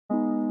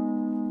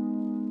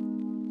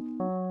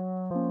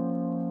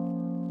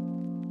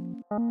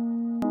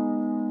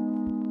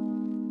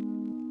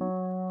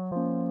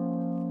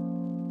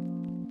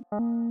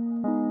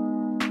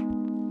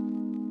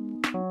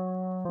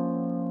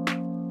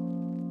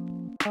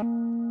Mia,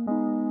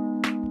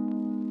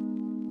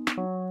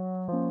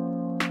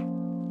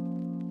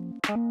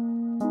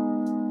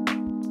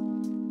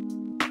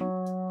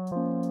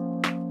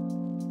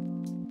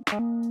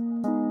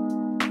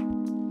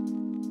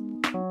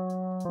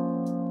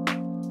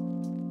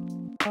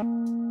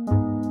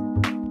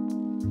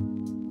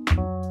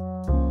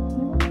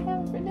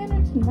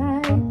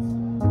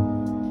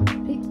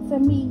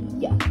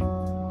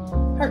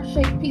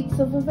 heart-shaped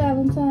pizza for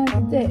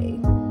Valentine's Day.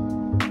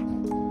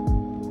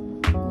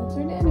 That's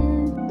your dinner.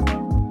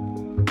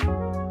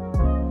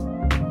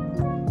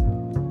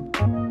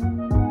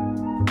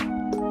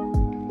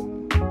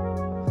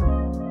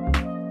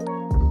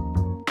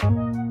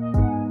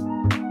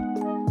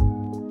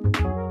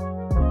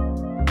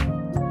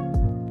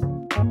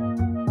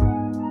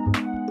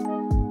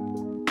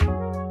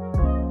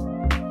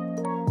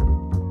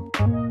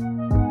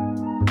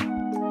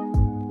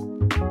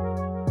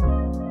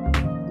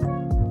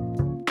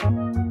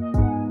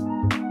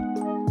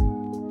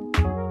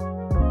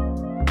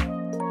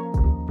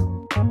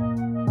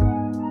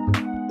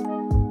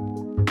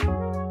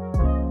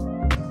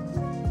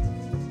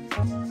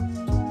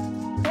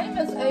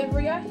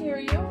 Avery, I hear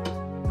you.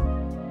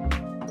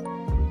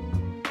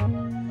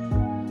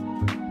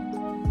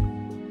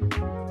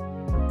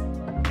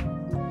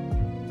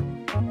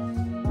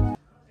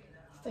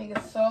 This thing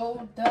is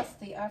so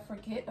dusty, I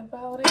forget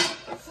about it.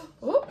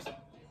 Oops.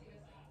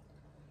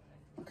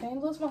 Okay,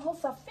 lose my whole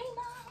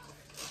safina.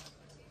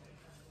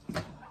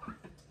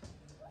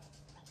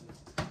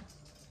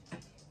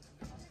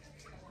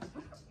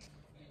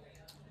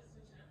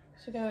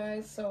 So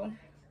guys, so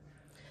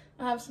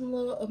I have some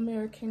little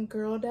American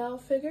Girl doll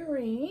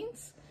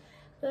figurines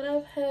that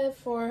I've had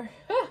for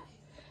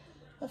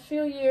a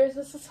few years.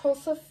 This is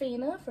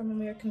Josefina from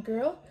American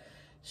Girl.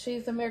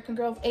 She's American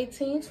Girl of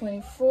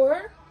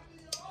 1824.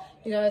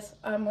 You guys,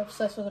 I'm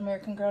obsessed with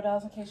American Girl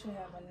dolls, in case you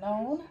haven't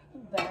known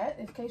that,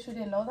 in case you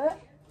didn't know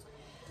that.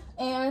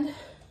 And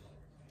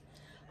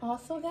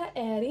also got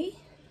Addie.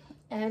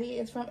 Addie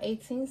is from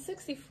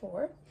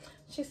 1864.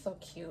 She's so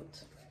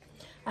cute.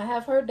 I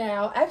have her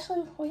doll.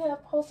 Actually, we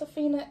have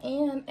Josefina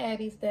and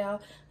Addie's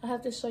doll. I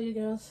have to show you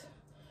guys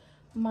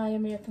my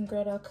American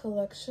Girl doll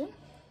collection.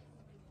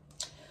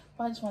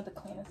 But I just wanted to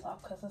clean this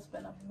off because it's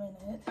been a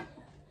minute.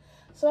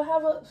 So I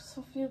have a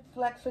few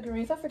black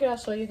figurines. I figured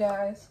I'd show you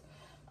guys.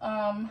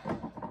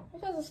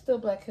 Because it's still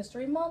Black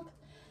History Month.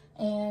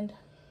 And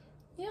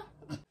yeah.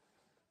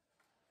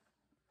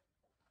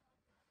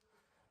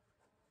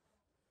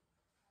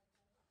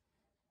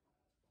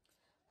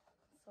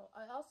 So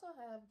I also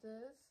have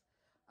this.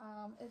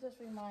 It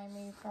just reminds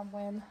me from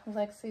when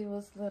Lexi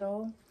was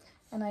little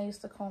and I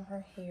used to comb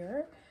her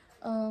hair.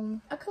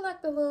 I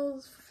collect the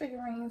little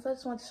figurines. I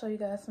just want to show you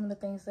guys some of the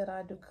things that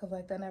I do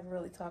collect. I never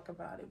really talk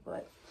about it,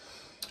 but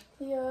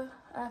yeah,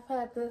 I've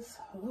had this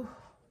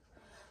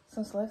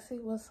since Lexi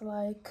was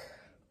like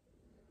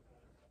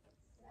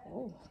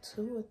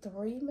 2 or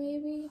 3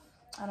 maybe.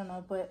 I don't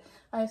know, but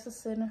I used to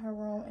sit in her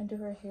room and do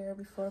her hair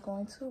before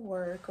going to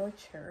work or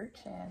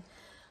church, and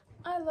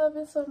I love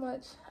it so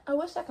much. I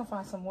wish I could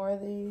find some more of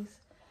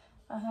these.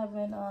 I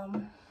haven't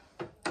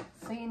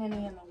seen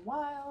any in a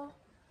while,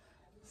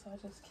 so I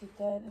just keep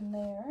that in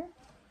there.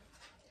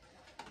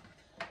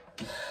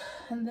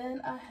 And then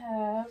I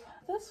have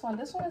this one.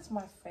 This one is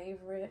my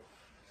favorite.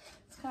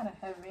 It's kind of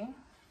heavy.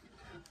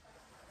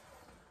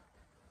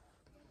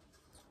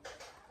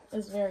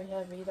 It's very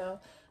heavy though.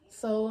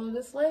 So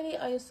this lady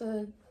I used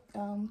to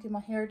get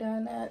my hair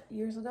done at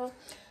years ago,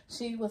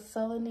 she was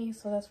selling these,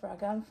 so that's where I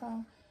got them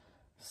from.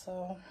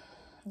 So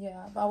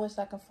yeah, I wish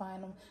I could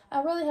find them.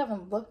 I really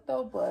haven't looked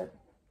though, but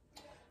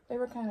they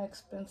were kind of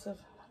expensive.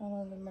 I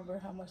don't remember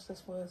how much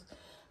this was.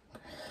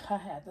 I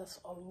had this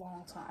a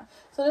long time.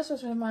 So this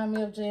just reminds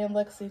me of Jay and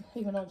Lexi,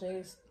 even though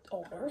Jay's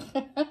older.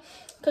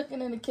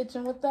 Cooking in the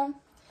kitchen with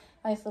them.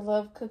 I used to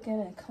love cooking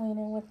and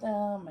cleaning with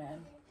them,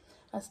 and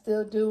I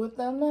still do with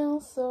them now.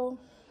 So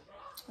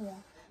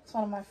yeah, it's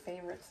one of my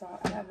favorites. So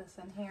I have this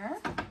in here.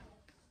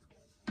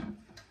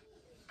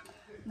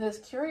 This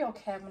curio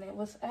cabinet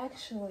was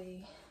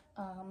actually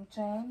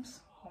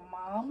James or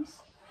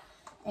Mom's,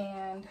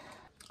 and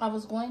I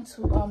was going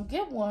to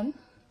get one,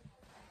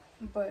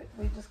 but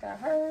we just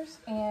got hers,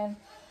 and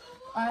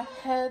I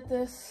had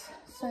this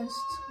since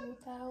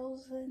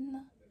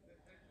 2000.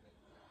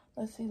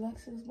 Let's see,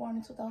 Lexi was born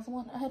in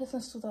 2001. I had it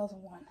since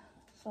 2001,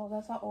 so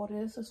that's how old it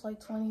is. It's like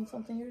 20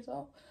 something years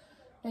old,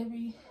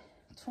 maybe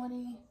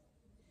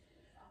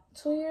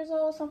 22 years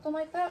old, something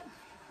like that.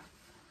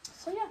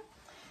 So yeah.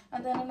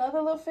 And then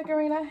another little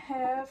figurine I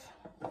have.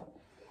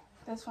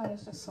 This one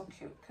is just so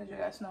cute because you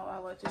guys know I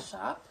like to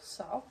shop.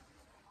 So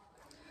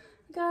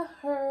I got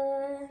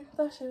her. I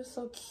thought she was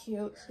so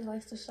cute. She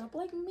likes to shop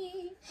like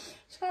me.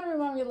 She kind of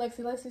reminds me of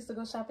Lexi. Lexi used to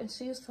go shopping.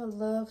 She used to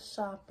love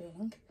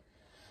shopping.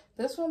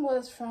 This one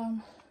was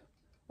from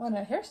one of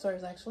the hair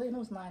stores actually, and it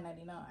was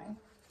 $9.99.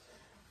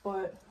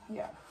 But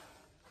yeah,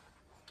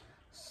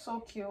 so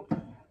cute.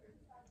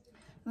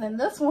 And then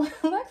this one,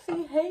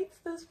 Lexi hates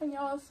this one,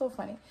 y'all. It's so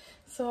funny.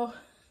 So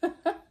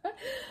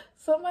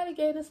Somebody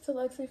gave this to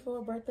Lexi for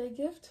a birthday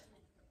gift,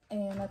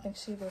 and I think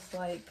she was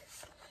like,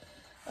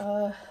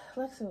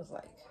 Lexi was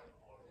like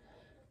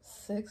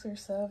 6 or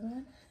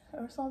 7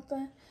 or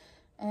something,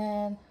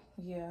 and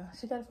yeah,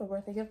 she got it for a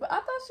birthday gift. But I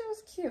thought she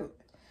was cute.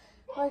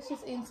 Like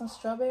she's eating some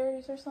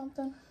strawberries or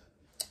something.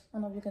 I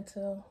don't know if you can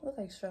tell. Look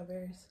like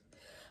strawberries.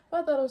 But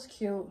I thought it was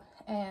cute,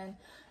 and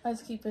I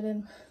just keep it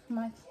in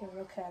my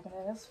curio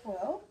cabinet as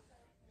well.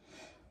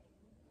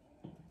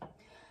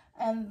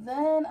 And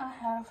then I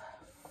have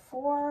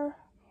 4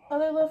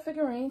 other little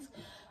figurines.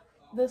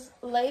 This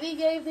lady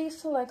gave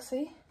these to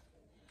Lexi,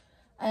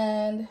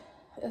 and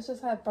it's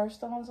just had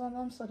birthstones on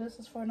them, so this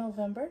is for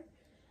November.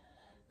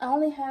 I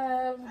only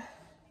have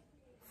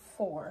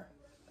 4.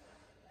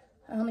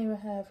 I don't even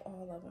have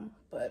all of them,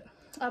 but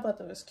I thought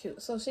that was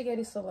cute. So she gave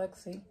these to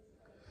Lexi,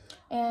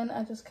 and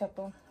I just kept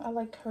them. I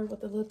liked her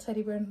with the little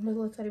teddy bear. The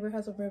little teddy bear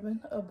has a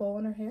ribbon, a bow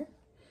in her hair.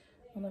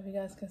 I don't know if you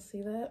guys can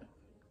see that,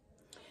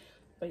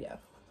 but yeah.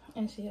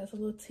 And she has a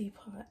little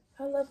teapot.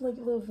 I love like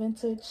little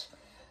vintage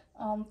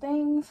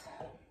things.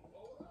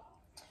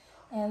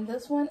 And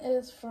this one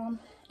is from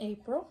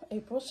April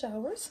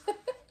Showers.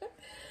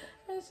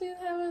 And she's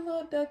having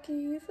little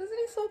duckies. Isn't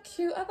he so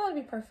cute? I thought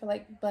it'd be perfect for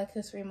like Black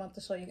History Month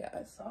to show you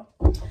guys. So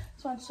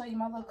just want to show you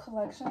my little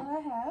collection that I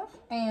have.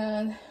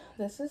 And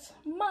this is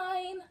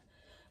mine.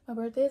 My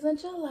birthday is in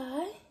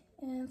July.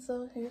 And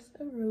so here's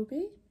a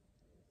Ruby.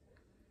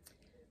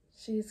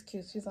 She's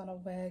cute. She's on a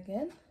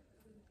wagon.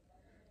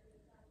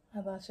 I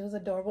thought she was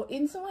adorable.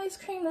 Eating some ice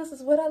cream. This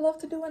is what I love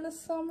to do in the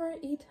summer.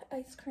 Eat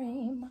ice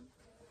cream.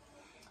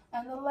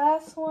 And the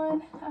last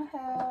one I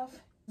have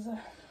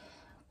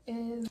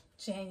is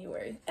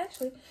January.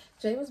 Actually,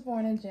 Jay was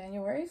born in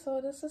January,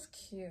 so this is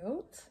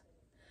cute.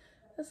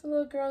 This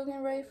little girl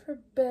getting ready for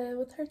bed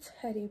with her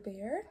teddy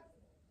bear.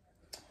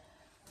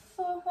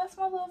 So that's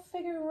my little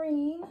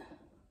figurine.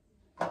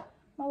 My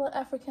little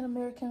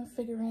African-American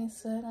figurine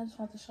set. I just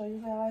want to show you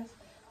guys.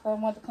 So I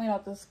want to clean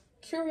out this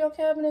curio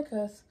cabinet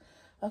because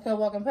I kept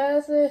walking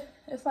past it.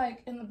 It's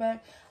like in the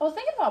back. I was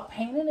thinking about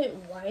painting it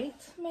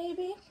white,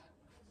 maybe.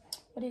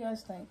 What do you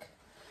guys think?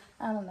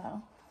 I don't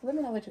know. Let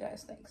me know what you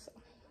guys think. So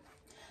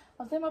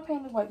I was thinking about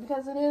painting it white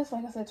because it is,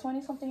 like I said,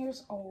 20-something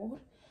years old.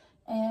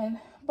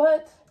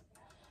 But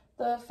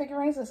the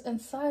figurines that's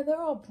inside, they're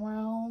all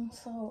brown.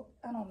 So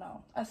I don't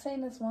know. I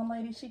seen this one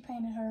lady, she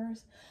painted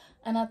hers,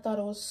 and I thought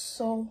it was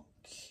so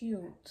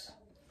cute.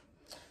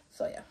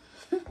 So yeah,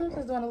 just doing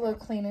a little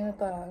cleaning. I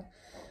thought I'd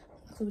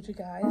include you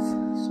guys,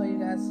 show you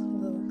guys a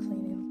little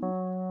cleaning.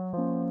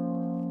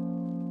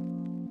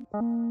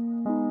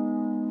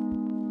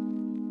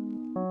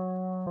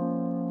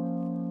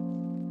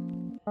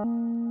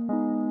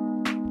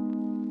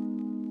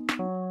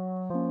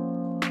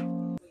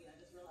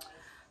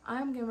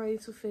 I'm getting ready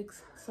to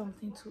fix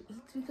something to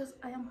eat because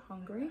I am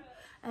hungry,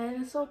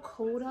 and it's so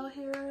cold out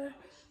here.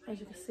 As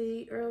you can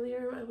see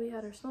earlier, we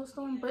had a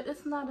snowstorm, but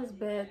it's not as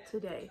bad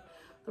today.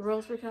 The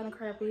roads were kind of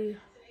crappy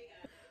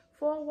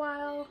for a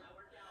while,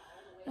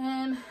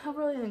 and I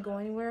really didn't go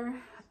anywhere.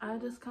 I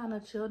just kind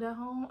of chilled at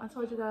home. I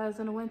told you guys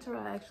in the winter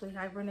I actually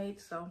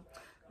hibernate, so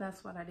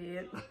that's what I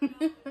did.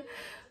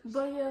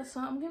 But yeah, so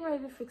I'm getting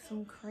ready to fix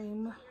some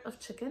cream of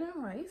chicken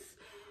and rice.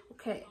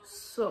 Okay,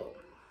 so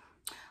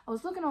I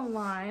was looking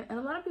online, and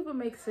a lot of people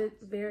makes it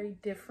very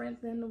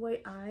different than the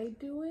way I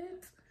do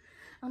it.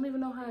 I don't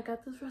even know how I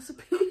got this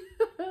recipe.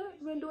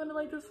 I've been doing it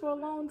like this for a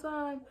long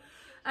time.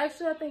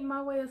 Actually, I think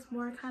my way is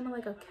more kind of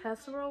like a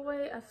casserole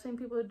way. I've seen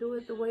people do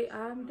it the way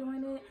I'm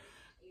doing it,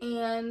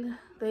 and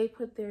they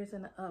put theirs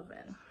in the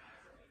oven.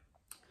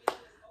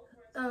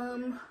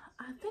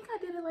 I think I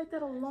did it like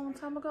that a long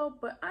time ago,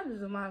 but I just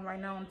do mine right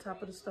now on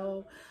top of the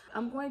stove.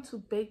 I'm going to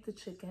bake the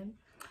chicken,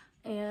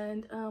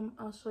 and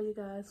I'll show you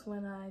guys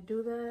when I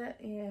do that.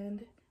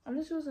 And I'm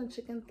just using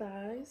chicken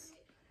thighs,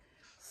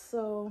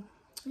 so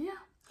yeah.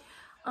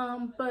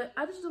 But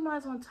I just do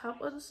mine on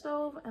top of the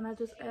stove, and I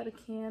just add a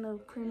can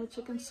of cream of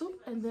chicken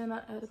soup, and then I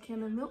add a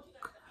can of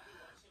milk.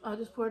 I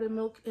just pour the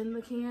milk in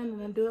the can and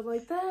then do it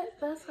like that.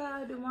 That's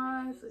how I do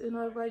mine. You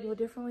know, everybody do it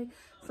differently.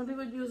 Some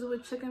people use it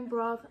with chicken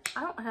broth.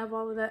 I don't have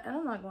all of that, and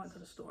I'm not going to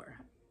the store.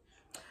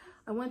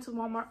 I went to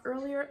Walmart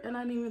earlier, and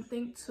I didn't even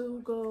think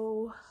to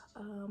go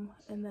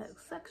in that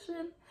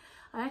section.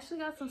 I actually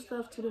got some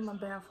stuff to do in my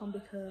bathroom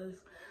because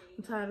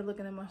I'm tired of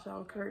looking at my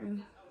shower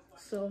curtain.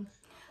 So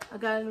I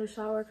got a new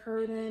shower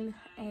curtain,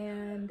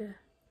 and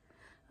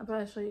I'll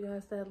probably show you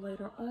guys that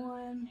later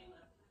on.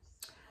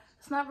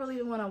 It's not really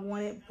the one I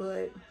wanted,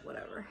 but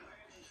whatever.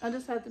 I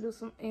just had to do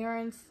some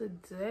errands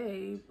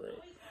today,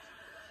 but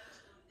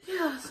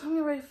yeah, so I'm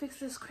getting ready to fix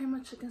this cream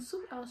of chicken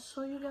soup. I'll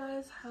show you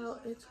guys how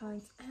it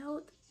turns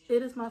out.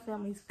 It is my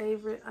family's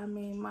favorite. I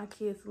mean, my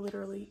kids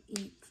literally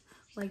eat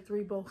like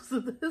 3 bowls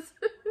of this.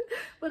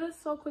 But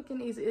it's so quick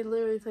and easy. It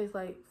literally takes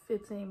like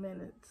 15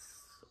 minutes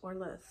or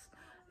less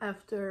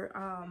after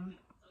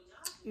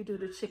you do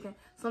the chicken.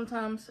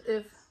 Sometimes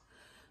if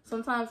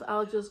Sometimes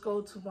I'll just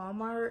go to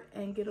Walmart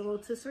and get a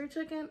rotisserie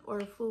chicken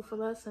or Food for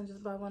Less and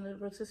just buy one of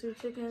the rotisserie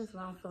chickens, and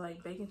I don't feel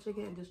like baking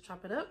chicken, and just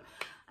chop it up.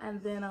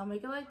 And then I'll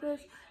make it like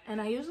this. And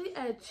I usually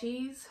add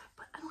cheese,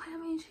 but I don't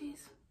have any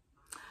cheese.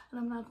 And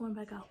I'm not going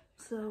back out.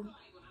 So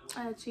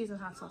I add cheese and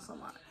hot sauce on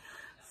mine.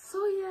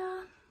 So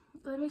yeah,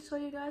 let me show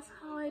you guys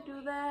how I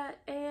do that.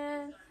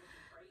 And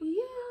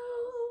yeah,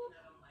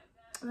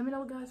 let me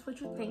know guys what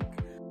you think.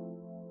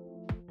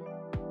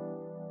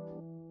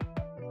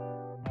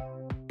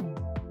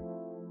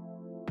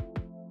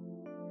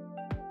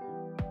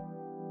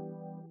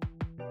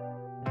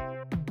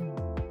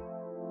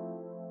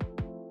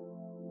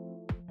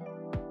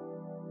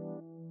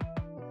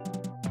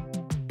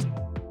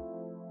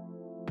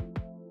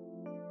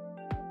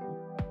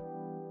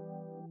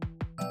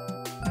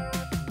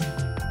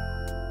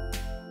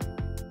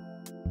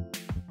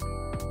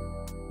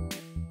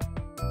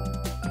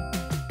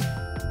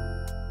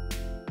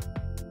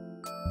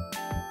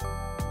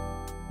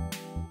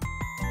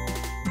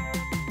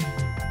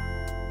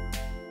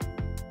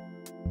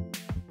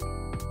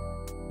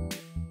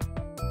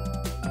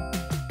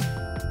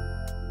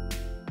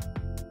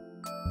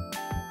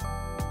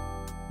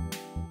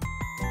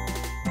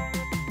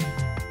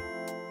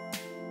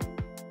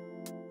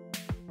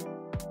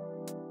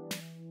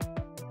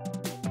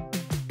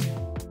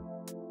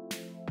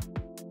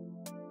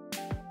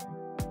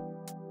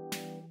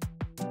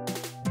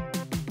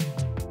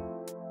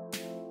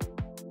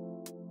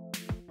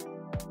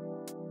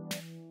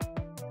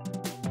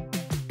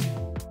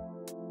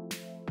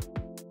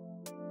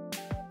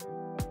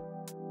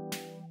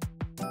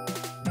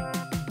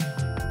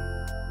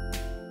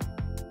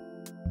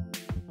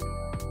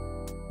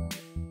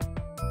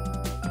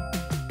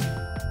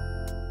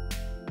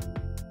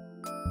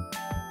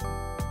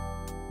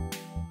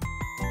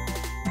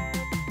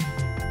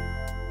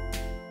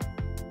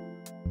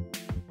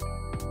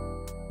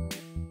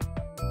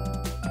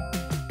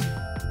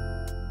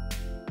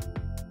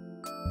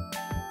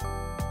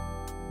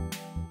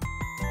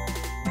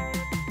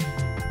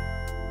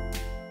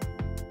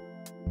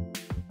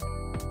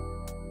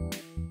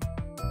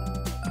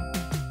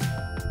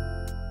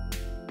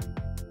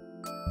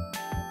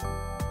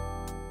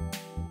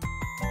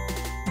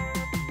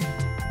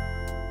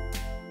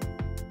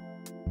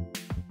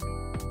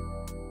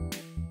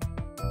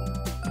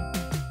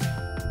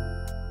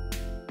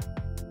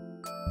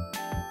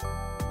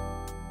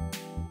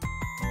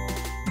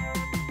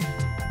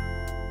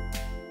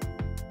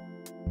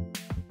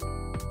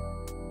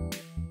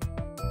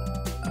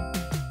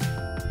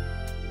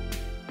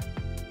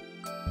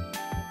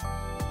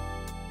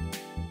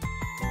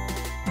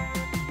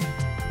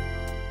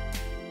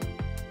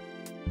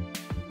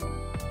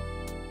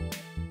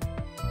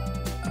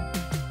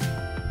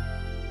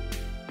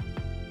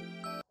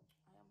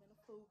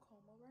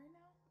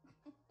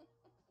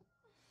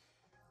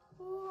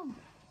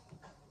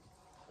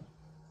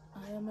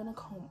 I am in a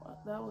coma.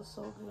 That was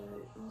so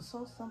good. It was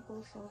so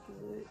simple, so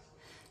good,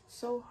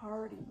 so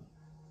hearty.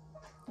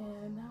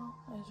 And now,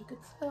 as you can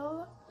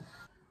tell,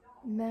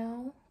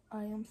 now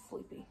I am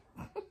sleepy.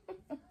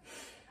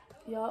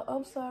 Y'all,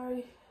 I'm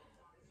sorry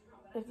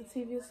if the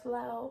TV is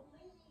loud.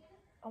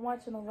 I'm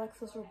watching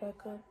Alexis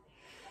Rebecca.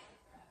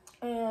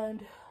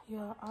 And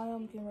yeah, I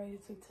am getting ready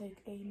to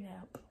take a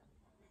nap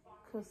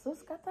because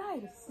this got the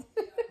itis.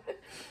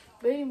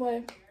 But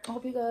anyway, I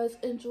hope you guys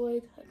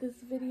enjoyed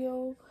this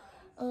video.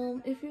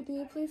 If you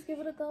did, please give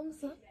it a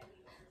thumbs up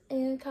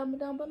and comment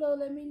down below.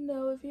 Let me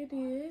know if you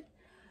did.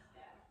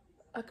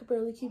 I could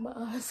barely keep my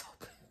eyes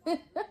open.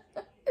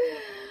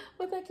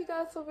 But thank you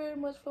guys so very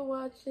much for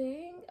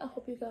watching. I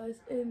hope you guys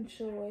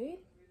enjoyed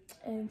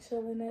and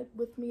chilling it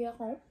with me at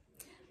home.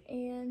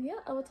 And yeah,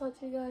 I will talk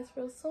to you guys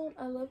real soon.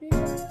 I love you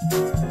guys.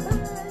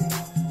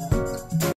 Bye.